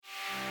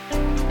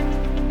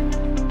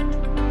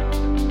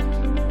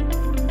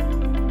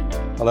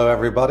Hello,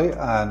 everybody,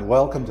 and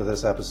welcome to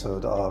this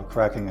episode of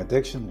Cracking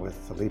Addiction with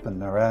Philippe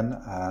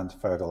Naren and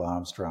Fergal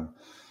Armstrong.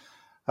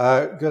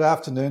 Good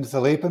afternoon,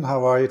 Philippe.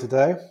 How are you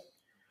today?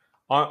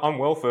 I'm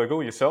well,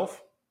 Fergal.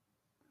 Yourself?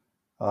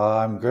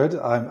 I'm good.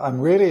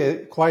 I'm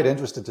really quite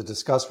interested to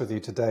discuss with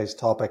you today's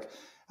topic,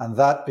 and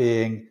that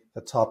being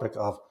the topic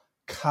of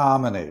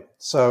Carmony.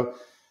 So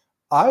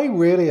I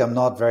really am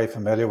not very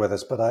familiar with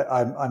this, but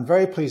I'm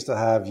very pleased to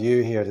have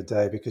you here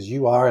today because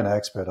you are an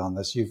expert on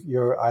this.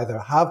 You either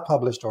have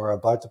published or are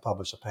about to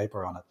publish a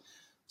paper on it.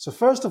 So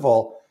first of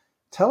all,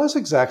 tell us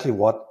exactly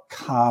what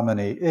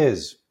Carmony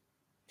is.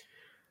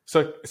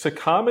 So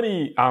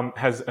Carmony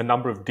has a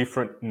number of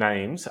different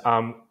names.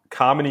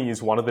 Carmony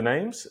is one of the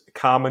names.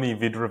 Carmony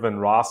Vidrivan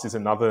Ras is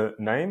another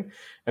name.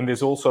 And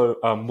there's also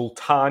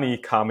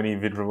Multani Carmony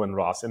Vidrivan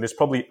Ras. And there's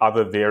probably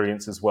other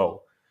variants as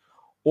well.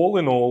 All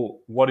in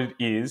all, what it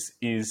is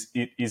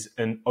it is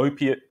an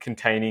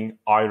opiate-containing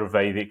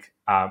Ayurvedic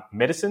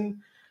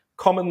medicine,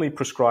 commonly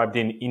prescribed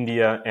in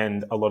India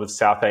and a lot of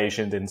South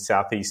Asian and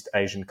Southeast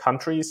Asian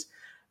countries.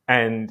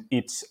 And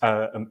it's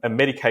a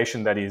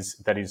medication that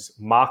is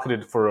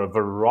marketed for a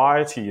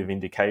variety of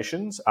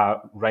indications,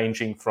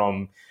 ranging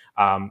from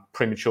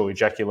premature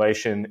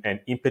ejaculation and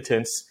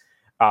impotence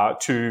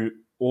to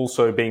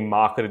also being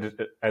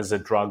marketed as a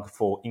drug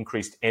for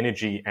increased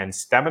energy and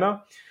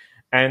stamina.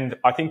 And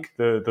I think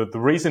the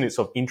reason it's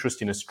of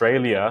interest in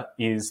Australia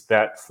is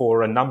that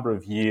for a number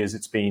of years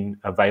it's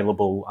been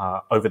available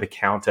over the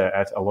counter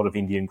at a lot of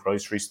Indian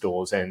grocery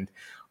stores. And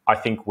I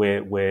think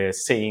we're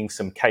seeing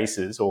some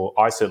cases, or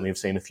I certainly have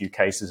seen a few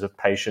cases of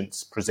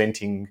patients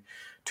presenting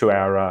to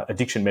our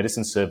addiction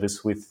medicine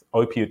service with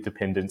opiate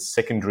dependence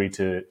secondary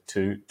to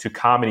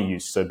Carmony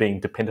use. So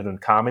being dependent on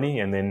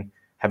Carmony and then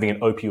having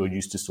an opioid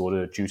use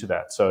disorder due to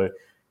that. So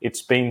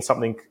it's been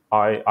something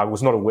I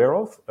was not aware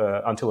of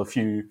until a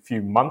few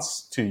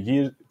months to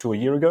a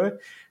year ago,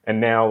 and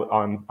now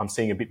I'm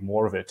seeing a bit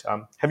more of it.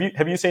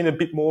 Have you seen a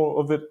bit more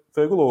of it,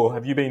 Fergal, or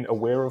have you been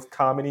aware of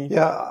Carmony?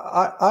 Yeah,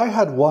 I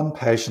had one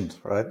patient,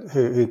 right,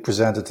 who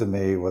presented to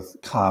me with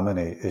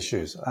Carmony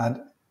issues, and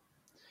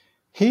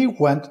he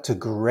went to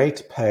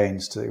great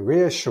pains to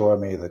reassure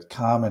me that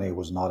Carmony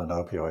was not an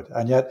opioid,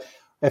 and yet,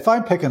 if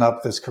I'm picking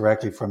up this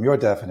correctly from your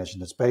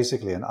definition, it's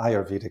basically an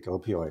Ayurvedic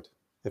opioid.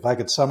 If I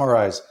could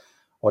summarize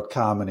what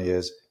Carmony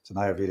is, it's an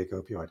Ayurvedic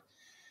opioid.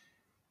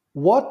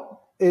 What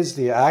is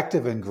the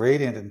active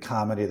ingredient in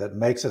Carmony that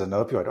makes it an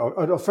opioid?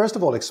 Or first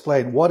of all,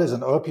 explain what is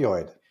an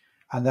opioid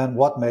and then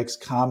what makes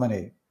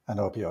Carmony an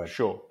opioid.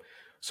 Sure.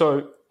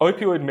 So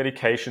opioid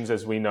medications,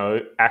 as we know,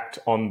 act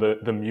on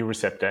the mu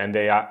receptor, and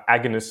they are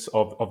agonists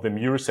of the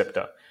mu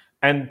receptor.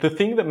 And the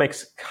thing that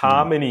makes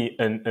Carmony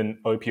an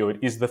opioid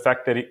is the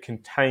fact that it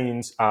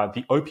contains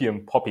the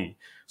opium poppy.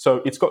 So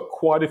it's got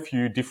quite a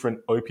few different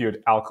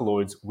opioid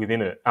alkaloids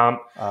within it.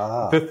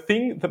 The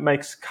thing that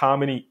makes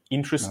Carmony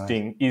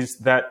interesting is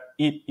that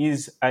it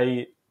is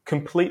a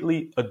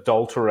completely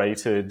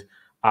adulterated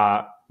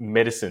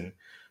medicine.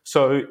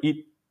 So it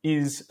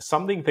is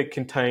something that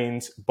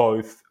contains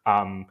both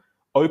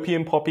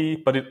opium poppy,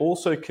 but it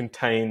also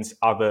contains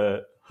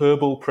other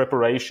herbal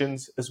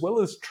preparations, as well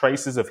as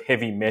traces of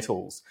heavy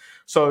metals.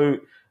 So,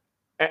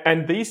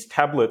 and these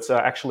tablets are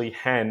actually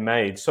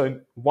handmade. So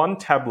one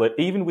tablet,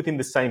 even within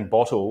the same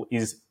bottle,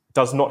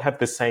 does not have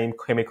the same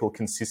chemical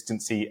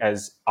consistency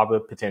as other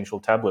potential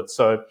tablets.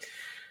 So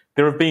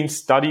there have been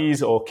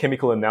studies or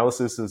chemical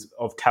analysis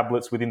of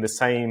tablets within the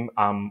same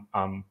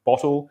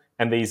bottle,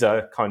 and these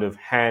are kind of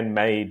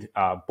handmade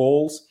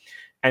balls.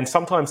 And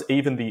sometimes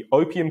even the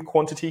opium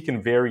quantity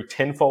can vary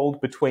tenfold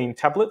between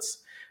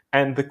tablets.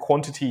 And the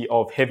quantity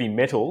of heavy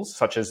metals,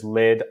 such as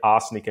lead,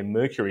 arsenic, and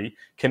mercury,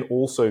 can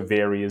also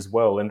vary as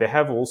well. And there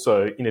have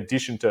also, in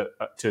addition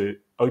to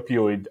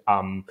opioid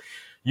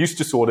use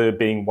disorder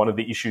being one of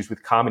the issues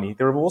with Carmony,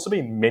 there have also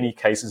been many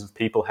cases of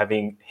people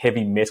having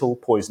heavy metal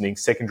poisoning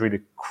secondary to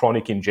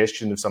chronic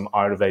ingestion of some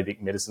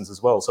Ayurvedic medicines as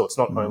well. So it's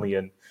not only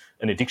an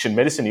addiction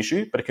medicine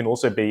issue, but it can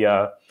also be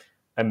a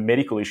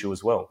medical issue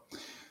as well.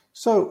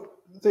 So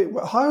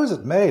how is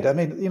it made? I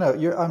mean,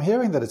 I'm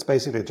hearing that it's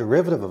basically a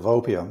derivative of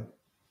opium,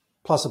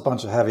 plus a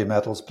bunch of heavy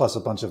metals, plus a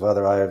bunch of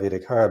other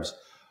Ayurvedic herbs.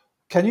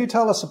 Can you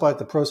tell us about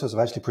the process of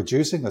actually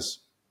producing this?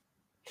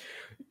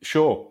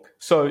 Sure.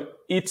 So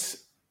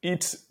it's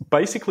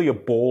basically a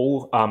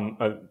ball,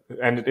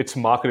 and it's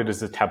marketed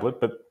as a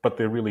tablet, but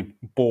they're really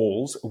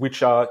balls,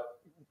 which are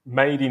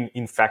made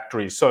in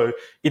factories. So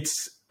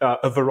it's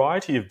a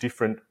variety of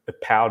different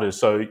powders.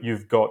 So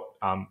you've got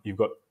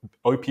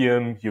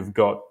opium, you've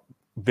got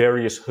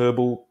various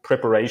herbal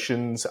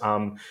preparations,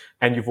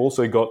 and you've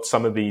also got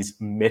some of these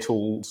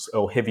metals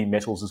or heavy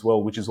metals as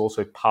well, which is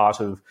also part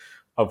of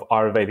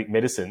Ayurvedic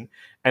medicine.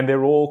 And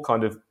they're all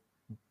kind of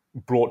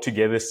brought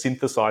together,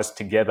 synthesized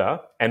together,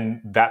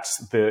 and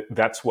that's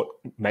what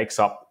makes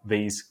up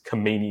these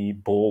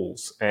Carmony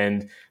balls.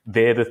 And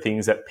they're the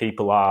things that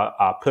people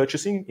are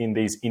purchasing in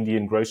these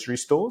Indian grocery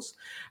stores.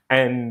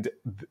 And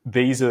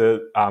these are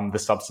the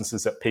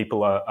substances that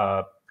people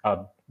are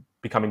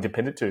becoming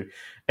dependent to.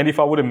 And if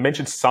I were to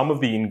mention some of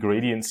the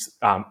ingredients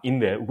in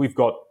there, we've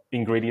got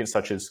ingredients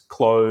such as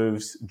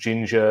cloves,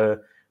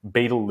 ginger,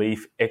 betel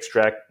leaf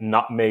extract,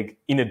 nutmeg,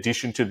 in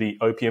addition to the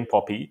opium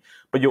poppy,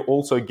 but you're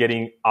also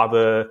getting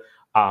other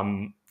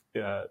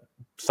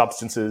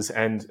substances.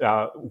 And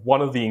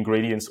one of the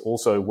ingredients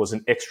also was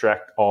an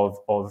extract of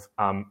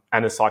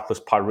Anacyclus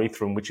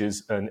pyrethrum, which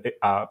is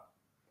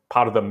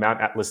part of the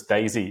Mount Atlas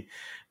daisy.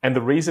 And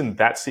the reason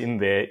that's in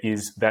there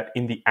is that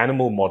in the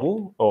animal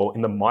model, or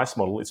in the mice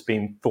model, it's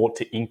been thought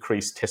to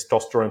increase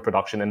testosterone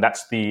production, and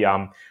that's the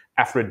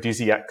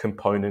aphrodisiac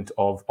component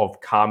of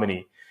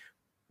Carmine.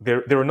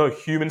 There are no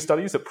human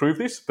studies that prove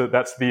this, but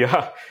that's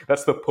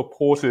the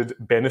purported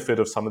benefit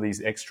of some of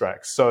these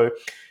extracts. So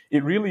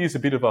it really is a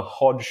bit of a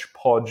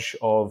hodgepodge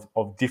of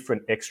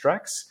different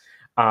extracts,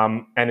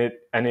 I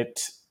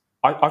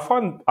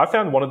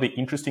found one of the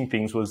interesting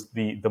things was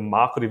the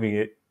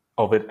marketing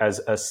of it as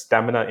a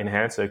stamina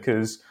enhancer,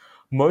 because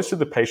most of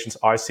the patients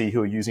I see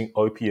who are using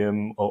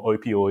opium or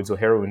opioids or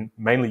heroin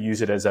mainly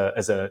use it as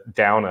a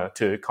downer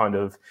to kind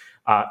of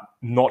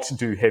not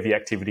do heavy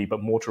activity,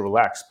 but more to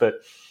relax. But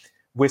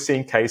we're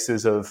seeing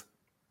cases of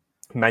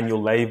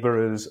manual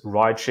laborers,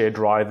 rideshare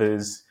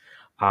drivers,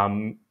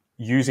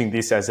 using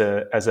this as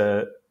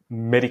a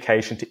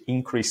medication to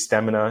increase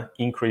stamina,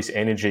 increase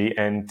energy,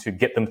 and to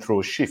get them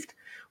through a shift,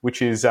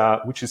 which is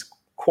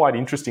quite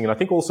interesting. And I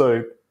think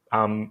also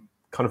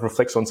kind of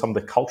reflects on some of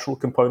the cultural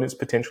components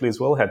potentially as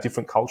well, how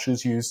different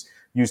cultures use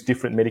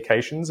different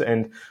medications.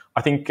 And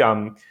I think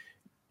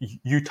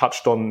you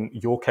touched on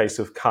your case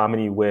of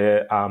Carmine,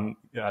 where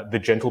the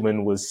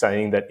gentleman was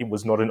saying that it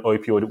was not an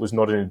opioid, it was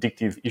not an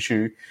addictive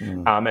issue,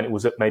 and it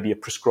was maybe a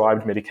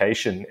prescribed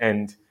medication.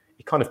 And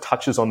it kind of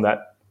touches on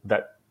that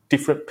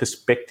different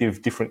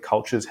perspective different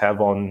cultures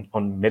have on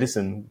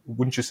medicine.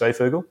 Wouldn't you say,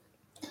 Fergal?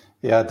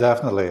 Yeah,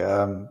 definitely.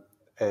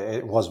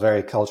 It was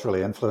very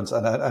culturally influenced.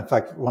 And in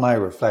fact, when I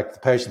reflect, the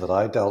patient that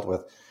I dealt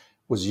with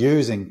was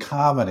using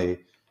Carmine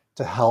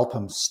to help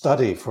him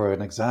study for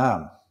an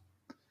exam.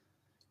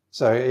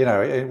 So,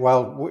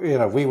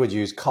 we would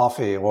use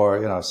coffee,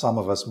 or, some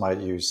of us might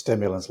use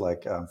stimulants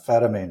like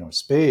amphetamine or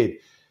speed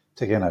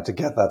to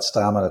get that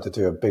stamina to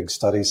do a big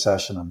study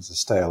session and to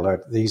stay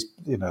alert.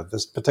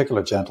 This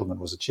particular gentleman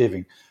was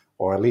achieving,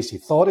 or at least he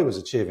thought he was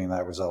achieving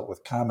that result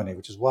with Carmine,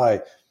 which is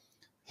why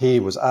he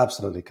was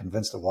absolutely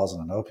convinced it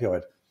wasn't an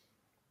opioid.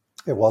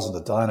 It wasn't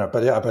a downer.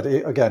 But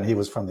again, he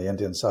was from the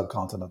Indian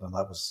subcontinent, and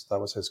that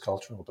was his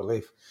cultural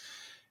belief.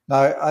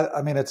 Now,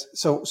 I mean, it's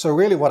so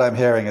really what I'm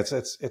hearing,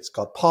 it's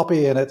got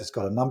poppy in it, it's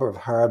got a number of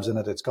herbs in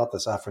it, it's got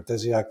this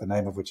aphrodisiac, the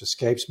name of which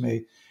escapes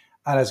me,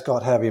 and it's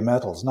got heavy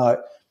metals. Now,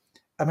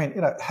 I mean,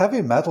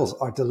 heavy metals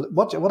are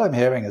what I'm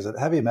hearing is that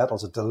heavy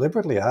metals are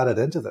deliberately added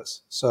into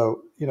this.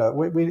 So,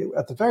 we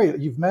at the very,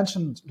 you've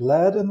mentioned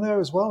lead in there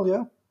as well,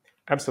 yeah?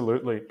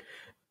 Absolutely.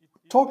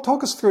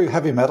 Talk us through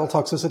heavy metal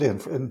toxicity,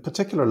 and in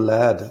particular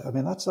lead. I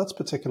mean, that's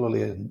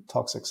particularly a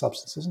toxic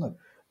substance, isn't it?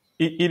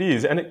 It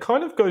is, and it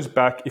kind of goes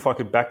back, if I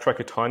could backtrack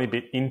a tiny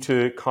bit,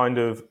 into kind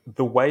of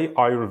the way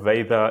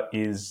Ayurveda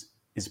is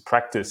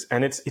practiced.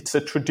 And it's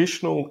a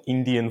traditional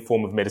Indian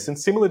form of medicine,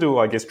 similar to,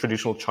 I guess,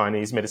 traditional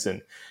Chinese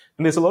medicine.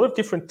 And there's a lot of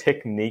different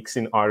techniques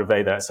in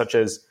Ayurveda, such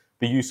as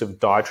the use of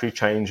dietary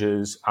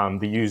changes,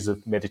 the use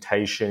of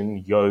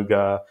meditation,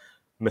 yoga,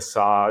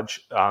 massage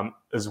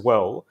as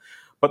well.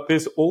 But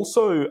there's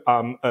also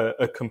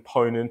a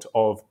component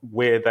of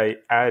where they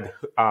add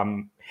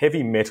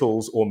heavy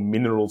metals or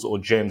minerals or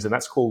gems, and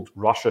that's called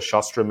Rasha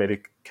Shastra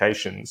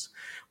medications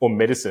or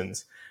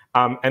medicines.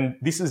 And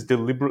this is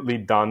deliberately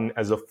done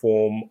as a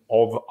form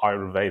of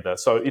Ayurveda.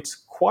 So it's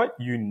quite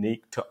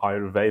unique to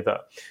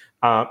Ayurveda.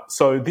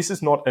 So this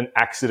is not an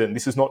accident.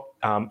 This is not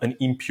an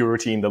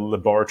impurity in the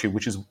laboratory,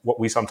 which is what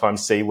we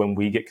sometimes see when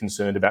we get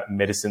concerned about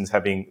medicines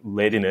having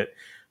lead in it.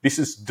 This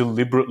is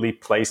deliberately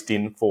placed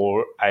in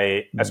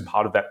as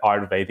part of that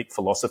Ayurvedic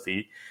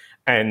philosophy.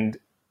 And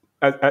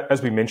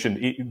as we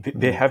mentioned,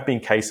 there have been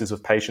cases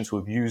of patients who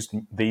have used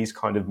these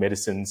kind of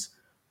medicines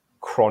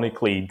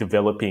chronically,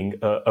 developing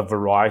a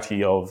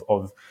variety of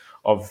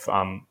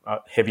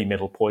heavy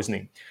metal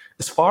poisoning.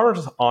 As far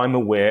as I'm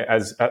aware,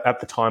 as at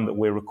the time that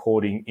we're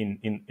recording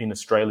in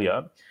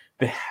Australia,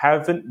 there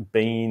haven't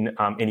been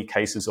any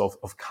cases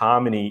of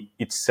Carmine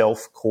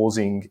itself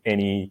causing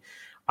any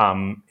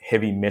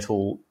heavy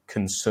metal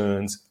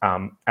concerns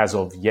as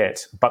of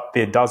yet, but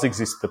there does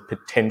exist the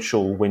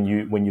potential when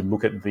you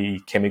look at the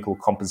chemical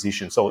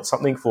composition. So it's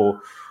something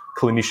for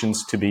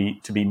clinicians to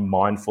be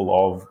mindful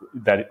of,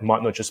 that it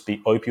might not just be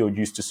opioid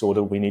use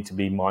disorder we need to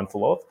be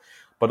mindful of,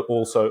 but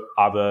also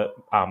other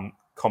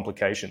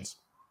complications.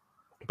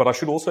 But I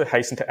should also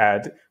hasten to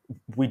add,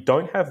 we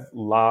don't have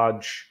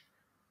large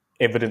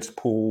evidence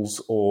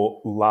pools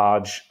or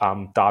large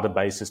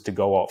databases to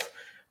go off.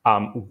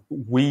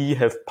 We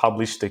have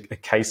published a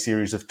case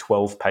series of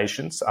 12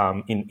 patients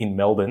in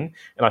Melbourne,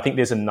 and I think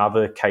there's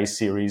another case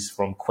series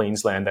from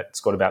Queensland that's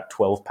got about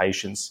 12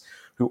 patients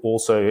who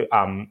also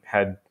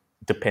had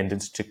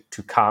dependence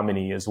to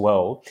Carmine as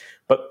well.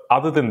 But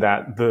other than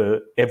that,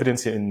 the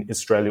evidence in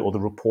Australia, or the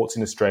reports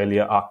in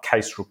Australia, are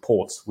case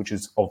reports, which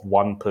is of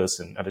one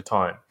person at a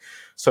time.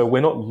 So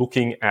we're not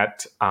looking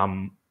at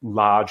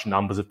large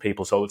numbers of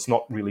people, so it's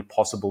not really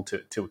possible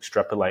to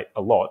extrapolate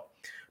a lot.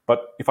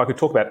 But if I could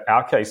talk about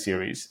our case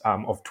series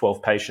of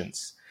 12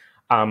 patients,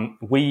 and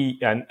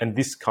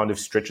this kind of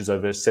stretches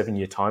over a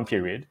 7-year time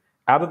period.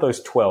 Out of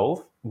those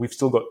 12, we've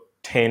still got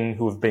 10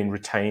 who have been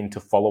retained to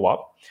follow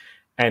up,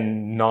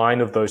 and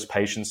 9 of those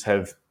patients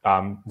have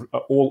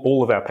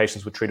all of our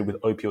patients were treated with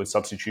opioid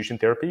substitution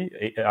therapy,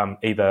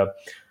 either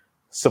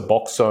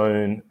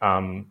Suboxone,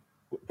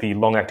 the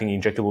long-acting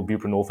injectable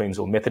buprenorphines,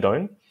 or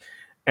methadone.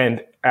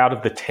 And out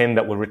of the 10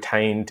 that were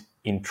retained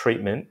in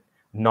treatment,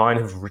 9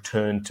 have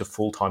returned to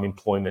full-time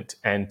employment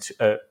and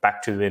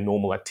back to their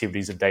normal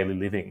activities of daily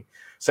living.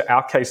 So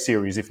our case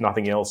series, if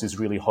nothing else, is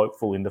really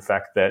hopeful in the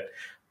fact that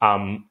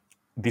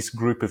this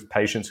group of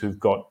patients who've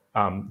got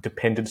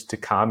dependence to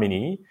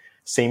Carmini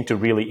seem to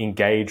really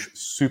engage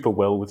super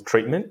well with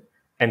treatment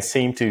and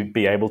seem to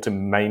be able to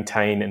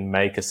maintain and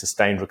make a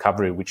sustained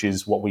recovery, which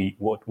is what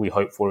we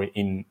hope for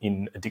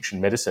in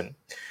addiction medicine.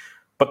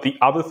 But the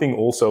other thing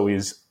also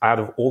is, out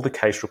of all the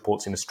case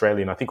reports in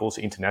Australia, and I think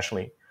also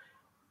internationally,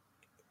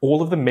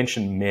 all of them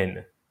mention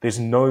men. There's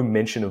no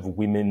mention of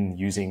women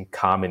using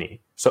Carmini.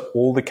 So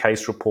all the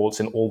case reports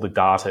and all the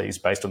data is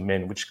based on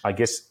men, which I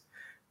guess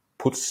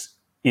puts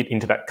it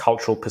into that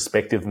cultural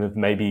perspective of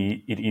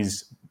maybe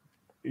it's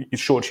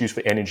short use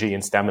for energy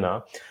and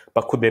stamina,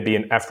 but could there be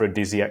an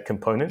aphrodisiac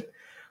component?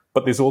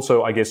 But there's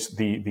also, I guess,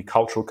 the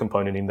cultural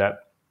component in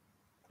that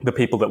the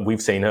people that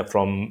we've seen are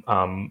from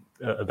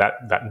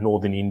that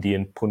northern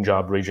Indian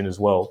Punjab region as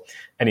well.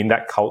 And in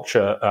that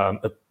culture,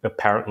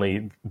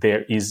 apparently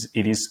it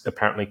is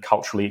apparently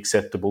culturally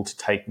acceptable to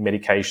take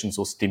medications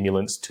or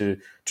stimulants to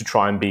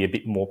try and be a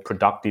bit more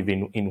productive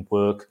in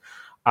work.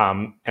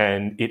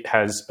 And it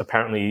has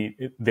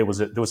apparently, there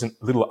was a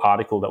little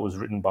article that was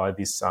written by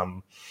this,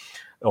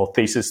 or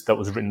thesis that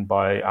was written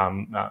by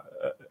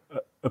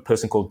a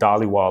person called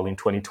Dhaliwal in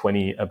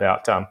 2020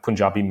 about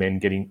Punjabi men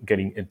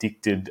getting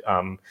addicted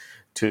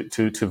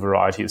to a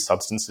variety of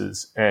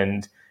substances.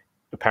 And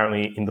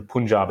apparently in the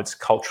Punjab, it's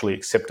culturally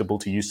acceptable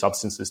to use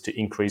substances to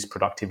increase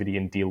productivity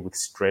and deal with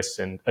stress.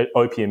 And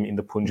opium in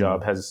the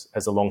Punjab has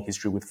a long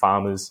history with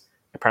farmers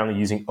apparently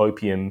using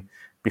opium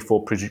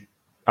before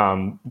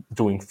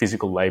doing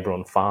physical labor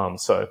on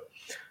farms. So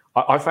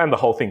I found the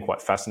whole thing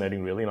quite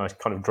fascinating, really, and I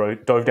kind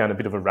of dove down a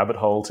bit of a rabbit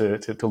hole to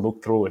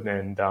look through it,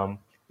 and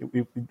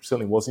it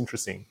certainly was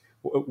interesting.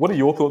 What are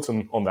your thoughts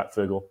on that,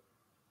 Fergal?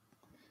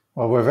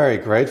 Well, we're very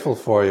grateful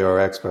for your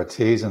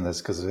expertise in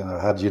this, because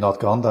had you not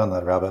gone down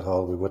that rabbit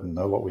hole, we wouldn't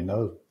know what we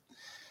know.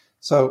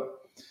 So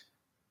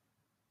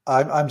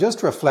I'm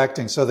just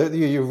reflecting. So that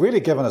you've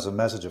really given us a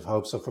message of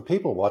hope. So for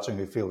people watching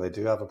who feel they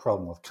do have a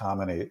problem with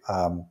Carmini,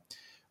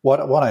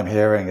 what I'm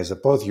hearing is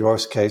that both your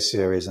case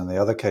series and the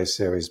other case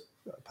series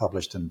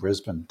published in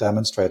Brisbane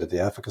demonstrated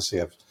the efficacy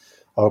of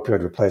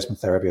opioid replacement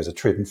therapy as a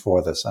treatment for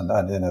this. And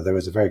there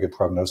was a very good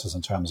prognosis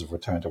in terms of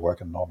return to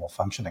work and normal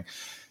functioning.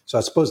 So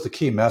I suppose the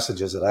key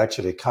message is that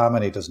actually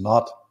Carmini does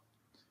not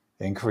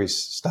increase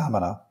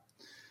stamina.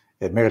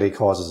 It merely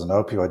causes an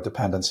opioid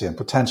dependency and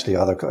potentially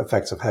other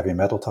effects of heavy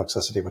metal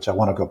toxicity, which I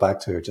want to go back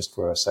to just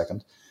for a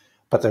second.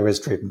 But there is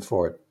treatment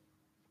for it.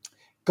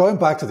 Going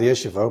back to the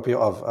issue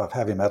of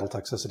heavy metal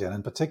toxicity, and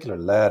in particular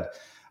lead,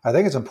 I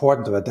think it's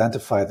important to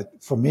identify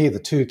that, for me, the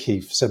two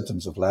key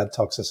symptoms of lead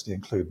toxicity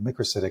include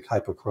microcytic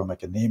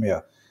hypochromic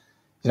anemia.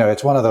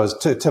 It's one of those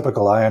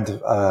typical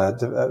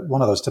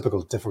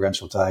typical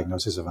differential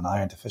diagnoses of an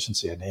iron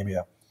deficiency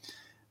anemia.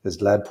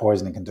 There's lead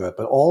poisoning can do it,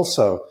 but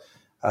also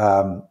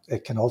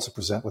it can also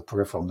present with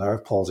peripheral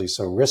nerve palsy.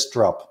 So wrist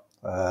drop,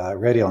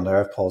 radial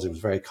nerve palsy was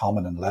very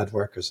common in lead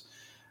workers.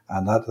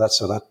 And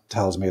that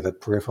tells me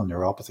that peripheral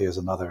neuropathy is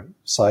another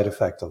side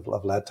effect of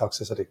lead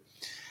toxicity.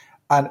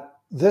 And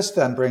this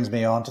then brings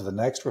me on to the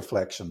next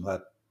reflection,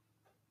 that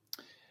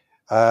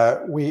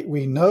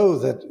we know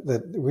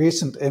that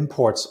recent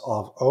imports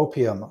of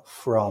opium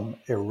from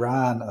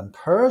Iran and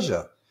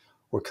Persia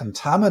were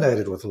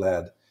contaminated with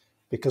lead,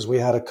 because we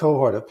had a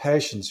cohort of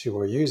patients who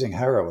were using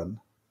heroin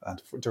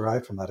and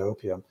derived from that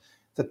opium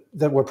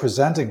that were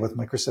presenting with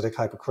microcytic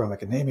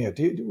hypochromic anemia.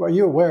 Are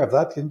you aware of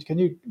that? Can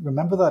you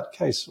remember that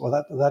case or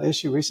that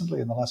issue recently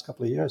in the last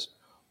couple of years?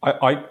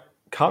 I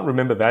can't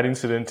remember that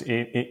incident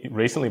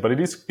recently, but it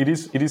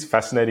is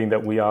fascinating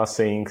that we are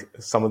seeing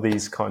some of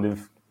these kind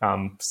of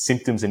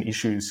symptoms and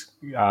issues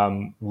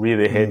rear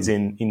their heads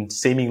in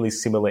seemingly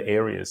similar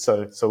areas.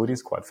 So it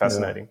is quite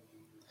fascinating.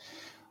 Yeah.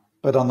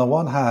 But on the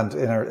one hand,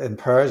 in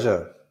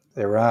Persia,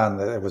 Iran,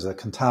 it was a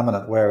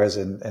contaminant, whereas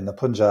in the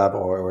Punjab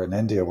or in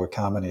India, where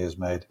Carmini is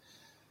made,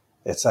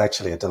 it's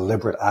actually a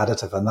deliberate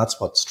additive, and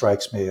that's what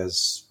strikes me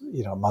as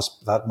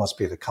that must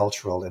be the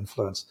cultural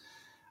influence.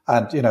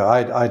 And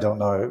I don't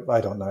know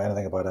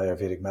anything about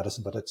Ayurvedic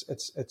medicine, but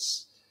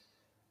it's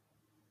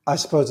I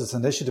suppose it's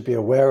an issue to be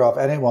aware of.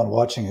 Anyone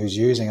watching who's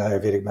using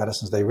Ayurvedic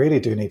medicines, they really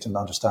do need to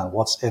understand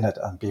what's in it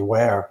and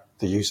beware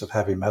the use of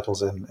heavy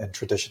metals in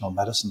traditional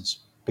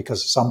medicines,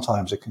 because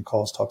sometimes it can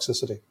cause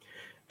toxicity.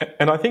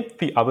 And I think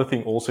the other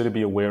thing also to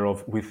be aware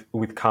of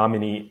with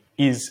Carmini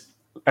is,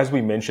 as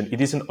we mentioned,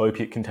 it is an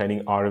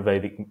opiate-containing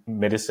Ayurvedic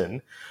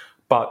medicine,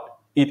 but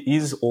it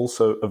is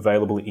also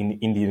available in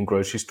Indian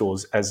grocery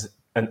stores as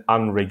an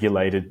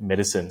unregulated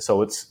medicine.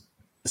 So it's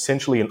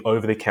essentially an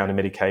over-the-counter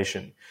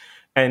medication.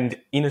 And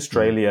in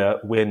Australia,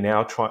 we're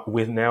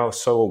now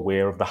so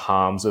aware of the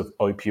harms of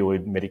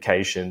opioid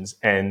medications,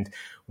 and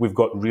we've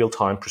got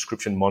real-time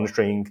prescription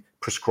monitoring.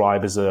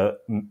 Prescribers are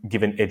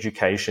given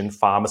education.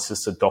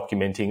 Pharmacists are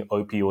documenting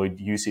opioid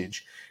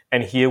usage.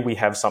 And here we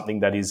have something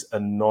that is a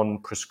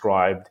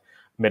non-prescribed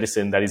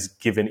medicine that is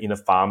given in a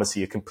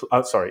pharmacy,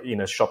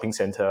 in a shopping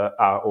center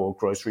or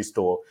grocery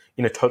store,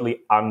 in a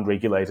totally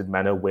unregulated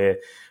manner, where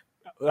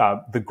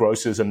the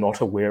grocers are not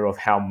aware of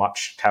how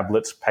much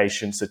tablets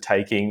patients are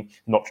taking,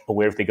 not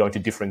aware if they're going to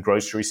different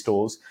grocery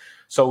stores.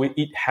 So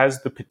it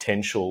has the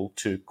potential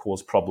to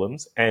cause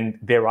problems. And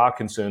there are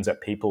concerns that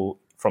people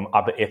from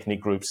other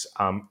ethnic groups,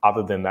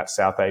 other than that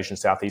South Asian,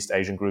 Southeast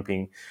Asian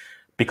grouping,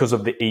 because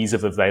of the ease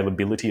of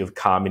availability of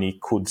Carmini,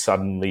 could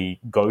suddenly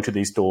go to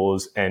these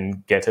stores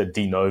and get a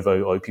de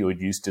novo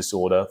opioid use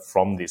disorder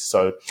from this.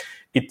 So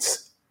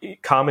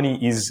Carmini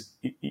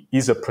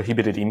is a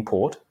prohibited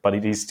import, but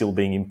it is still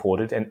being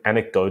imported. And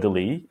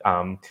anecdotally,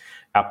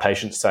 our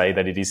patients say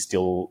that it is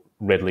still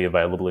readily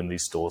available in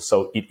these stores.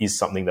 So it is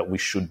something that we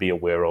should be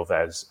aware of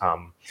as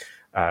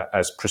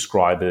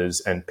prescribers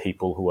and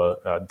people who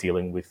are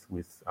dealing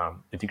with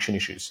addiction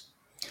issues.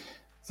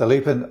 So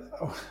Lipan,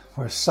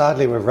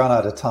 we've run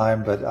out of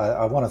time, but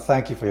I want to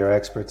thank you for your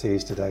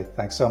expertise today.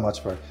 Thanks so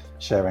much for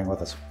sharing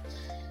with us.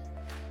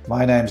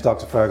 My name's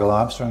Dr. Fergal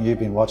Armstrong. You've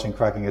been watching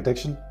Cracking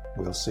Addiction.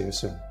 We'll see you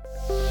soon.